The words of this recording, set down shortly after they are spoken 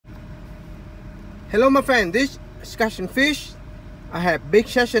Hello my friend, this Scotch & Fish. I have big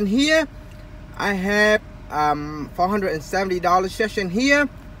session here. I have $470 session here.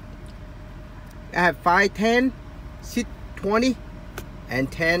 I have 5, 10, 6, 20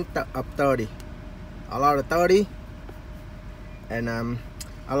 and 10 of 30. A lot of 30 and a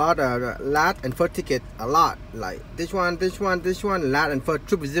lot of last and first ticket, a lot like this one, last and first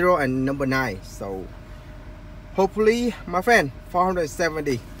 000 and number 9. So hopefully my friend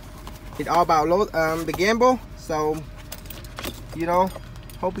 470. It's all about the gamble, so you know,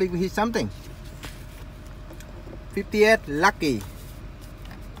 hopefully we hit something. 58 lucky.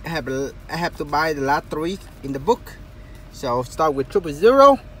 I have to buy the last 3 in the book, so start with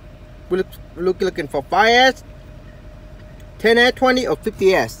 000. We're looking for 5S, 10S, 20 or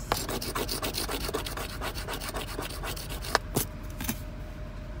 50S.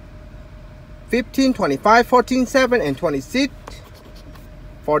 $15, $25, $14, $7 and $26,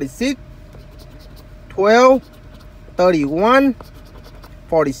 $46, $12, $31,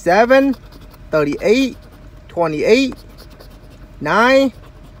 $47, $38, $28, $9,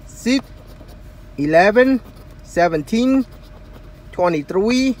 $6, $11, $17,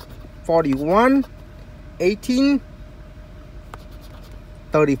 $23, $41, $18,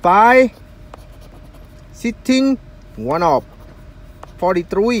 $35, $16, 1 off,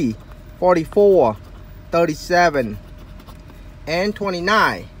 $43, $44, $37 and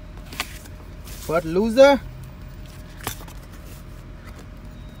 $29. First loser.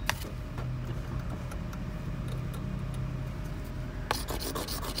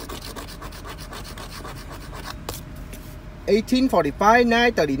 $18, $45,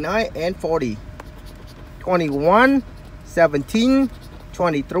 $9, $39 and $40. $21, $17,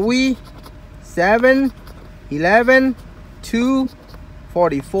 $23, $7, $11, $2,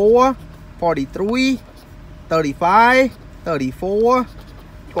 $44, $43, $35, $34,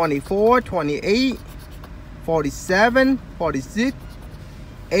 $24, $28, $47, $46,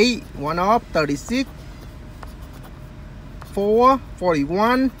 $8, 1 off, $36, $4,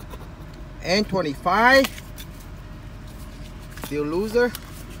 $41 and $25. Still loser.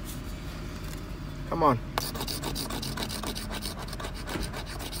 Come on.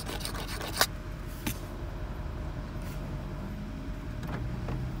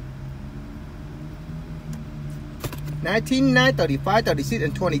 $19, $9, $35, $36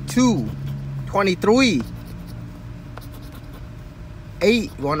 and $22. $23.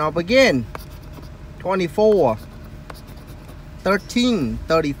 $8, 1 off again. $24. $13,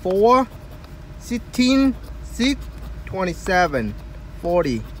 $34, $16, $6, $27,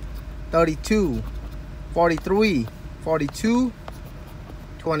 $40, $32, $43, $42,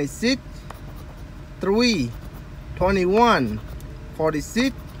 $26, $3, $21,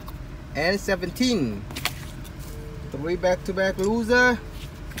 $46 and $17. 3 back-to-back loser.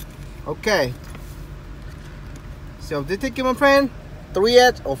 Okay, so this ticket, my friend,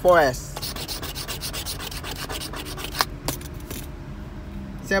 3S or 4S.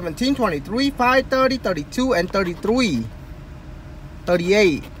 17, 23, 5, 30, 32 and 33.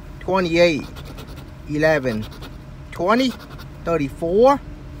 38, 28, 11, 20, 34,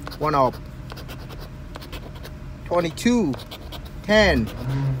 1 off. 22, 10,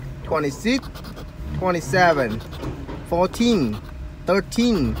 26, 27, 14,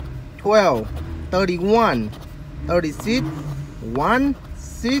 13, 12, 31, 36, 1,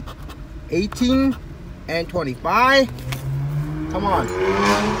 6, 18 and 25. Come on.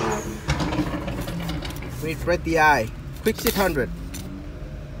 We spread the eye. Quick 600.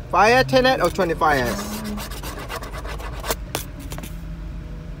 5S, 10S or 25S.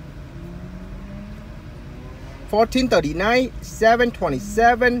 $14, $39, $7,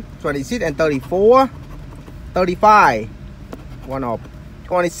 $27, $26 and $34. $35. 1 off.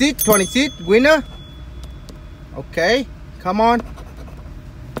 $26, winner. Okay, come on.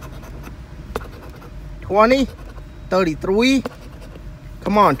 $20, $33.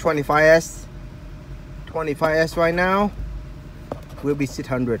 Come on, 25S. 25S right now will be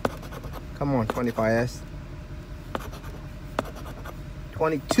 600. Come on, 25S.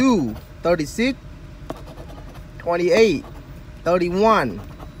 22, 36, 28, 31,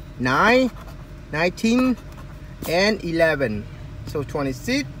 9, 19 and 11. So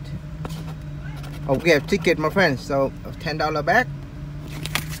 26. Oh, we have ticket, my friends. So $10 back.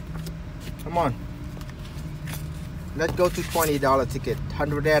 Come on. Let's go to $20 ticket.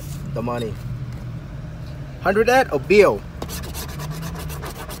 100 the money. 100 or bill.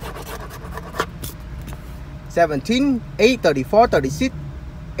 17, 8, 34, 36,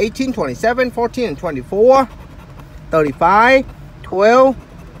 18, 27, 14 and 24, 35, 12,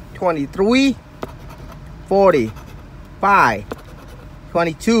 23, 40, 5,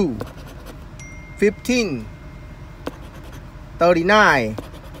 22, 15, 39,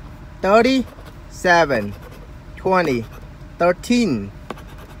 30, 7, 20, 13,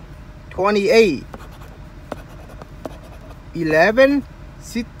 28, 11,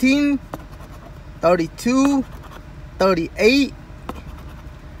 16, 32, 38,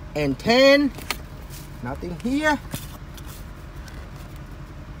 and 10. Nothing here.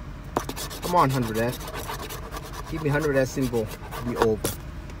 Come on, 100S. Give me 100S simple. Be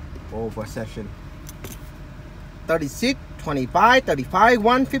over session. 36, 25, 35,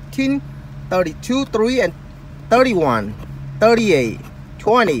 1, 15, 32, 3, and 31, 38,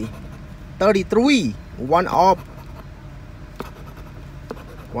 20, 33, 1 up.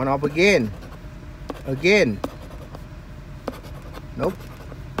 1 up again. Nope.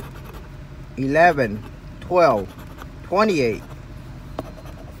 11, 12, 28.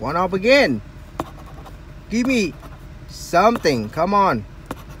 1 up again. Give me something. Come on.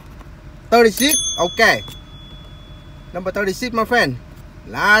 36. Okay. Number 36, my friend.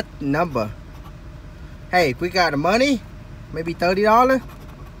 Last number. Hey, if we got the money, maybe $30.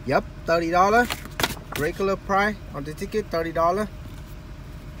 Yep, $30. Regular price on the ticket, $30.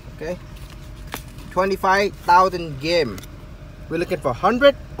 Okay. 25,000 game. We're looking for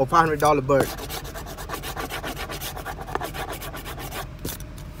 100 or $500 bird.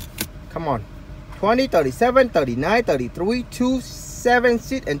 Come on. 20, 37, 39, 33, 2, 7,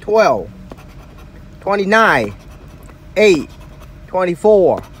 6, and 12. 29, 8,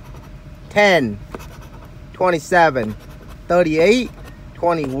 24, 10, 27, 38,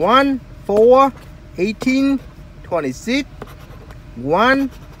 21, 4, 18, 26, 1,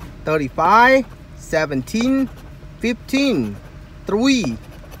 35, 17, 15, 3,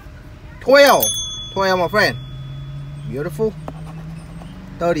 12. 12, my friend. Beautiful.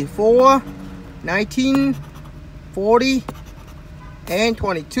 34, 19, 40, and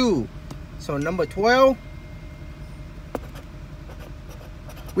 22. So number 12.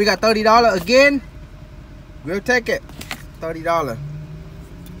 We got $30 again. We'll take it. $30.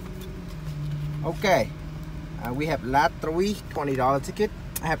 Okay. We have lot 3, $20 ticket.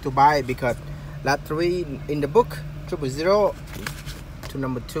 I have to buy it because lot 3 in the book, 000 to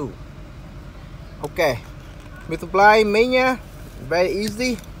number 2. Okay. Multiply Mania. Very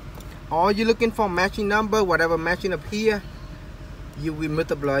easy. All you're looking for matching number, whatever matching up here, you will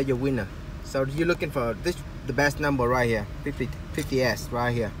multiply your winner. So you're looking for this, the best number right here, 50S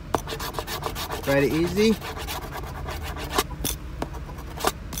right here. Very easy.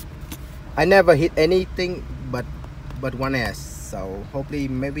 I never hit anything but 1S. So hopefully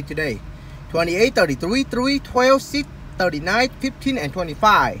maybe today. 28, 33, 3, 12, 6, 39, 15, and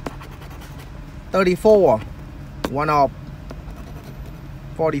 25. 34. 1 off.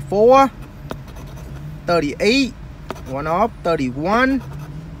 44, 38, 1 off, 31,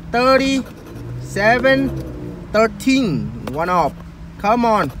 30, 7, 13, 1 off. Come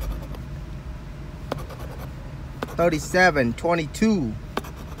on. 37, 22,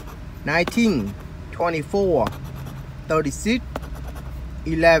 19, 24, 36,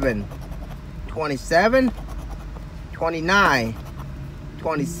 11, 27, 29,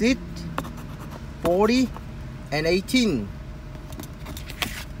 26, 40, and 18.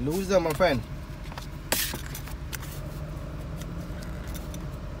 Loser, my friend.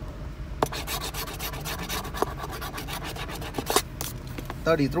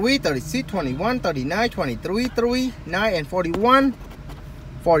 $33, $36, $21, $39, $23, $3, $9, and $41,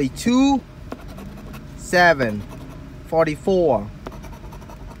 $42, $7, $44,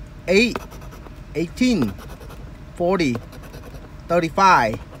 $8, $18, $40,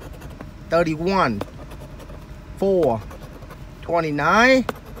 $35, $31, $4, $29,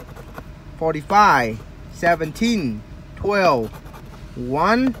 $45, $17, $12,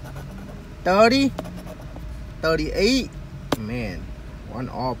 $1, $30, $38, man, 1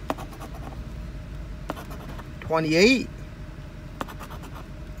 off, $28,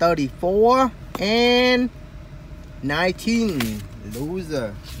 $34, and $19.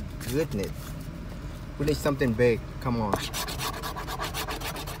 Loser. Goodness. We need something big. Come on.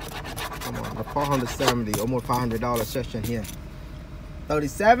 Come on. The 470, almost $500 session here.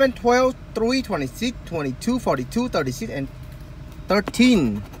 37, 12, 3, 26, 22, 42, 36, and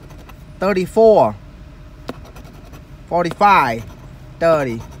 13, 34, 45,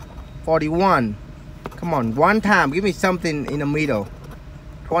 30, 41. Come on, one time. Give me something in the middle.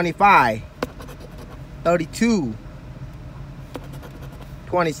 25, 32,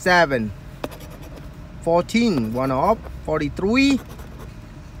 27, 14, 1 off, 43,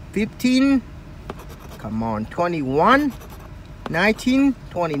 15. Come on, 21. 19,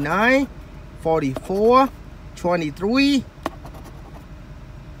 29, 44, 23,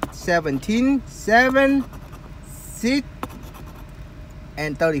 17, 7, 6,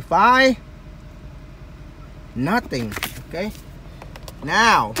 and 35. Nothing. Okay.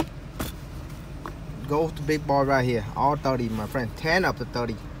 Now go to big ball right here. All 30, my friend. 10 up to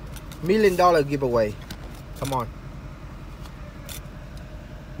 30. $1 million giveaway. Come on.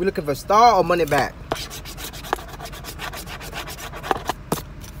 We're looking for star or money back.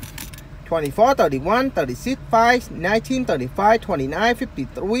 24, 31, 36, 5, 19, 35, 29,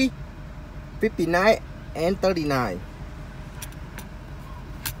 53, 59, and 39.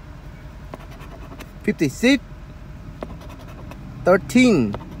 56,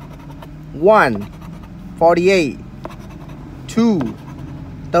 13, 1, 48, 2,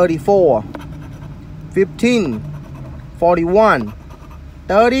 34, 15, 41,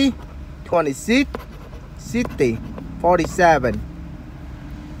 30, 26, 60, 47,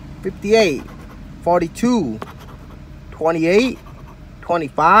 58, 42, 28,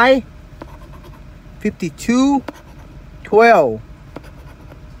 25, 52, 12,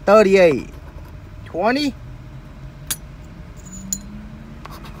 38, 20,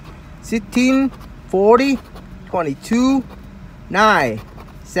 16, 40, 22, 9,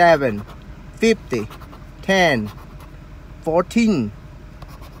 7, 50, 10, 14,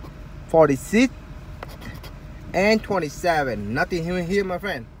 46, and 27. Nothing here, my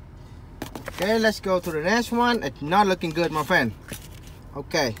friend. Okay, let's go to the next one. It's not looking good, my friend.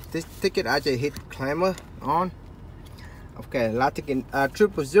 Okay, this ticket I just hit climber on. Okay, lot ticket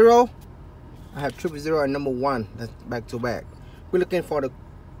 000. I have 000 and number 1. That's back to back. We're looking for the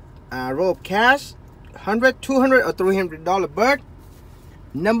row of cash. $100, $200, or $300 bird.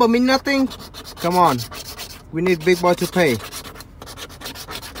 Number mean nothing. Come on, we need big boy to pay.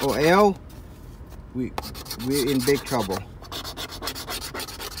 Or L, we're in big trouble.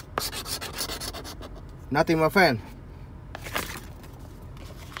 Nothing, my friend.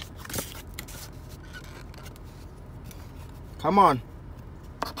 Come on.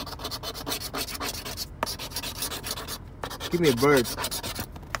 Give me a bird.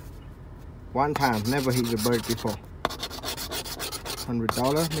 One time, never hit a bird before.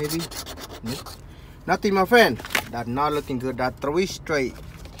 $100 maybe. Nope. Nothing, my friend. That's not looking good. That 3 straight.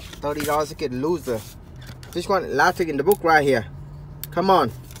 $30 to get loser. This one, last ticket in the book right here. Come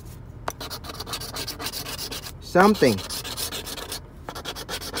on. Something.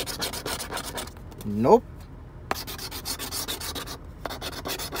 Nope.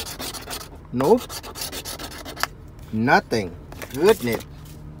 Nope. Nothing. Goodness.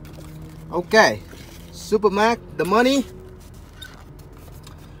 Okay. Supermax, the money.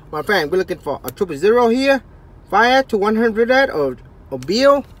 My friend, we're looking for a 000 here. Fire to 100 or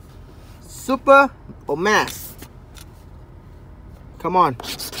bill. Super or mass. Come on.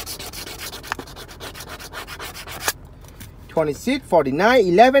 26, 49,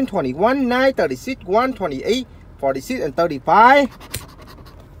 11, 21, 9, 36, 1, 28, 46, and 35.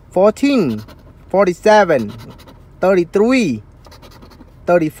 14, 47, 33,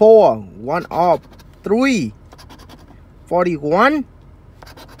 34, 1 off, 3, 41,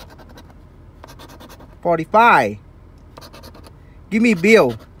 45. Give me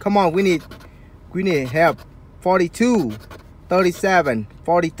bill. Come on, we need help. 42, 37,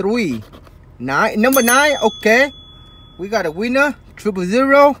 43, 9. Number 9, okay. We got a winner.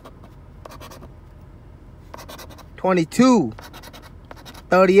 000. 22,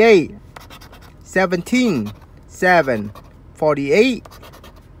 38, 17, 7, 48,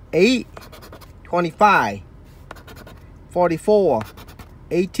 8, 25, 44,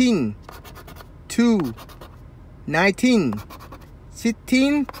 18, 2, 19,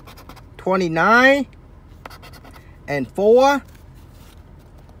 16, 29, and 4.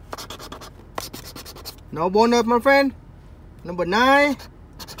 No bonus, my friend. Number 9.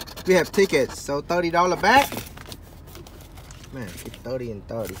 We have tickets, so $30 back. Man, get 30 and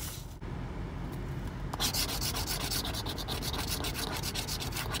 30.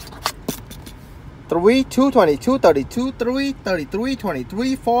 Three, 2, 22, 32, 3, 33,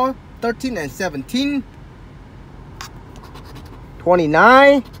 23, 4, 13, and 17.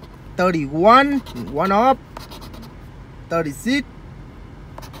 29, 31, 1 up. 36,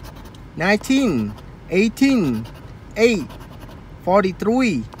 19, 18, 8,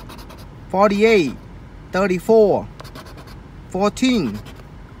 43, 48, 34, 14,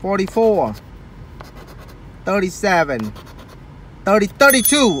 44, 37, 30,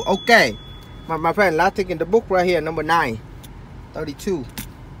 32. Okay. My friend, last ticket in the book right here, number 9. 32.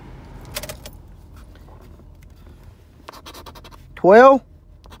 12,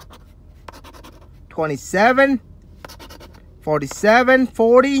 27, 47,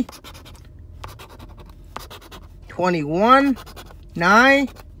 40, 21, 9,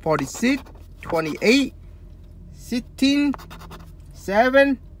 46, 28, 16,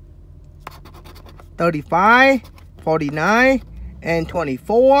 7, 35, 49, and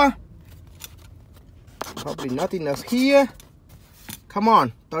 24. Probably nothing else here. Come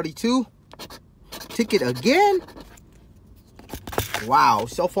on, 32. Ticket again. Wow,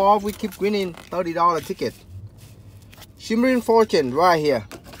 so far we keep winning $30 ticket. Shimmering Fortune right here.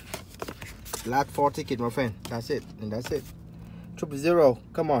 Last 4 tickets, my friend. That's it, and that's it. 000,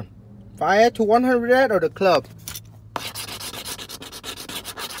 come on. Fire to 100 or the club.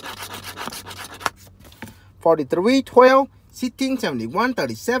 43, 12, 16, 71,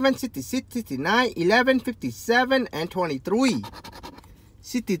 37, 66, 69, 11, 57, and 23.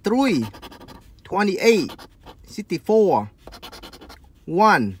 63, 28, 64,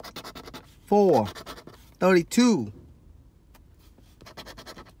 1, 4, 32,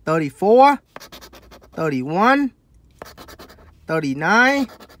 34, 31, 39,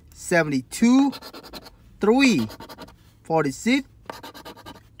 72, 3, 46,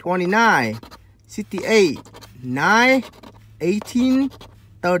 29, 68, 9, 18,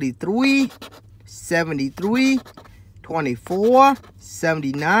 33, 73, 24,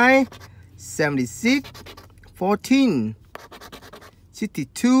 79, 76, 14,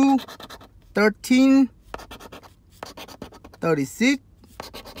 62, 13, 36,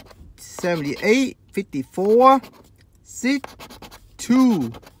 78, 54, 6,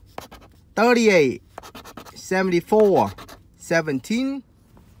 2, 38, 74, 17,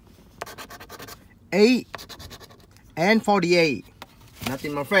 8, and 48.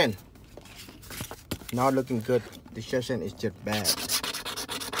 Nothing, my friend. Not looking good. The session is just bad.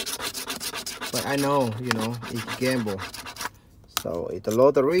 But I know, you know, it's gamble. So it's a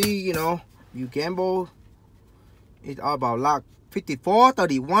lottery, you know. You gamble. It's all about luck. 54,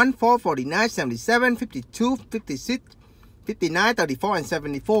 31, 4, 49, 77, 52, 56, 59, 34, and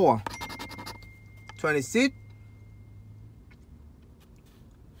 74. 26,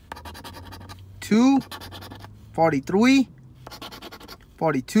 2, 43,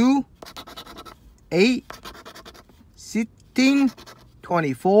 42, 8, 16,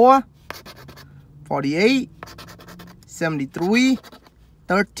 24, 48, 73,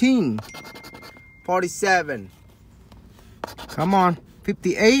 13, 47. Come on.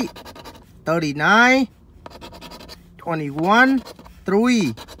 58, 39, 21,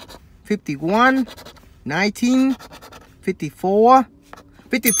 3, 51, 19, 54,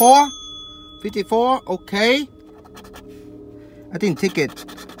 54, 54, okay. I think ticket.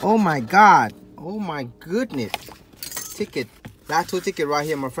 Oh my God. Oh my goodness. Ticket. Last 2 tickets right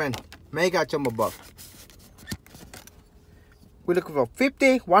here, my friend. Mega Jumbo Buff. We're looking for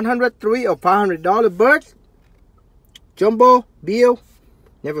 50, 103, or $500 birds. Jumbo, Bill.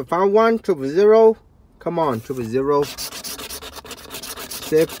 Never found one. 000. Come on, 000.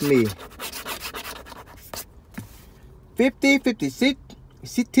 Save me. 50, 56,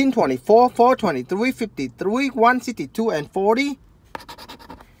 16, 24, 4, 23, 53, 1, 62, and 40.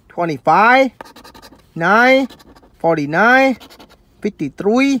 25, 9, 49,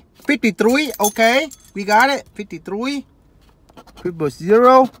 53, 53, okay, we got it, 53,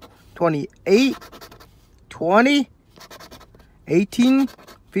 000, 28, 20, 18,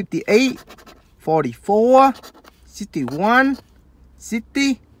 58, 44, 61,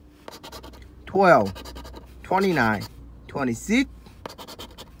 60, 12, 29, 26,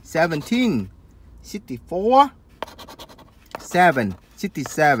 17, 64, 7,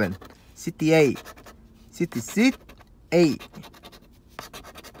 67, 68, 66, 8,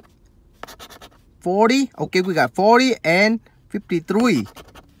 40. Okay, we got 40 and 53.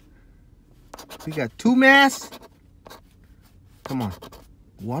 We got 2 masks. Come on.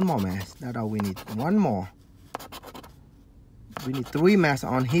 1 more mask. That's all we need. 1 more. We need 3 masks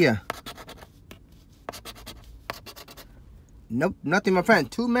on here. Nope, nothing, my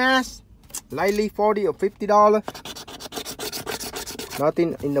friend. 2 masks. Lightly $40 or $50.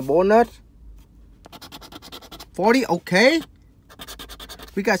 Nothing in the bonus. 40, okay.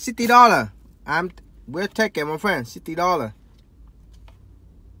 We got $60. We'll take it, my friend. $60.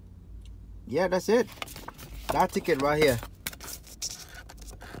 Yeah, that's it. That ticket right here.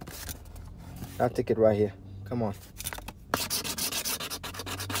 That ticket right here. Come on.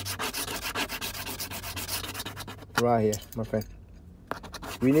 Right here, my friend.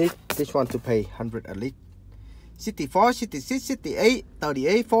 We need this one to pay 100 at least. 64, 66, 68,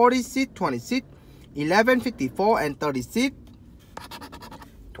 38, 46, 26, 11, 54, and 36,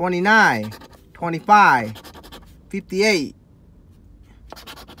 29, 25, 58,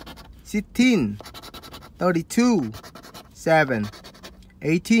 16, 32, 7,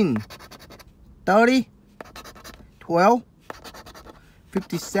 18, 30, 12,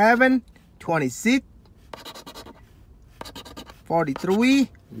 57, 26, 43,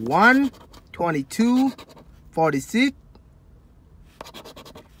 1, 22, 46,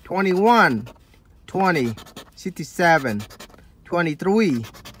 21, 20, 67, 23,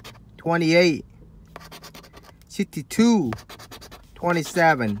 28, 62,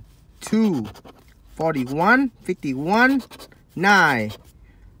 27, 2, 41, 51, 9,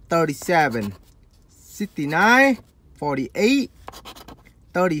 37, 69, 48,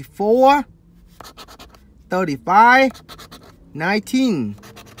 34, 35, 19,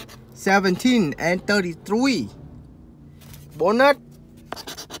 17, and 33. Bonus.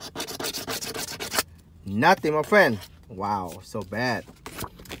 Nothing, my friend. Wow, so bad.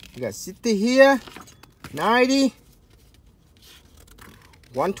 You got 60 here, 90,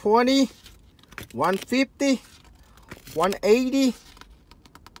 120, 150, 180,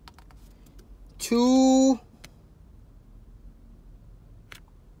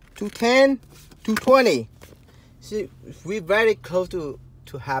 210, 220. See, we're very close to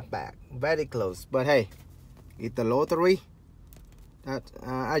halfback, very close. But hey, it's the lottery. That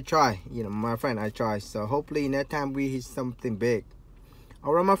I try, you know, my friend, I try. So hopefully next time we hit something big.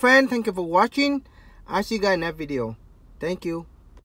 Alright, my friend, thank you for watching. I'll see you guys in that video. Thank you.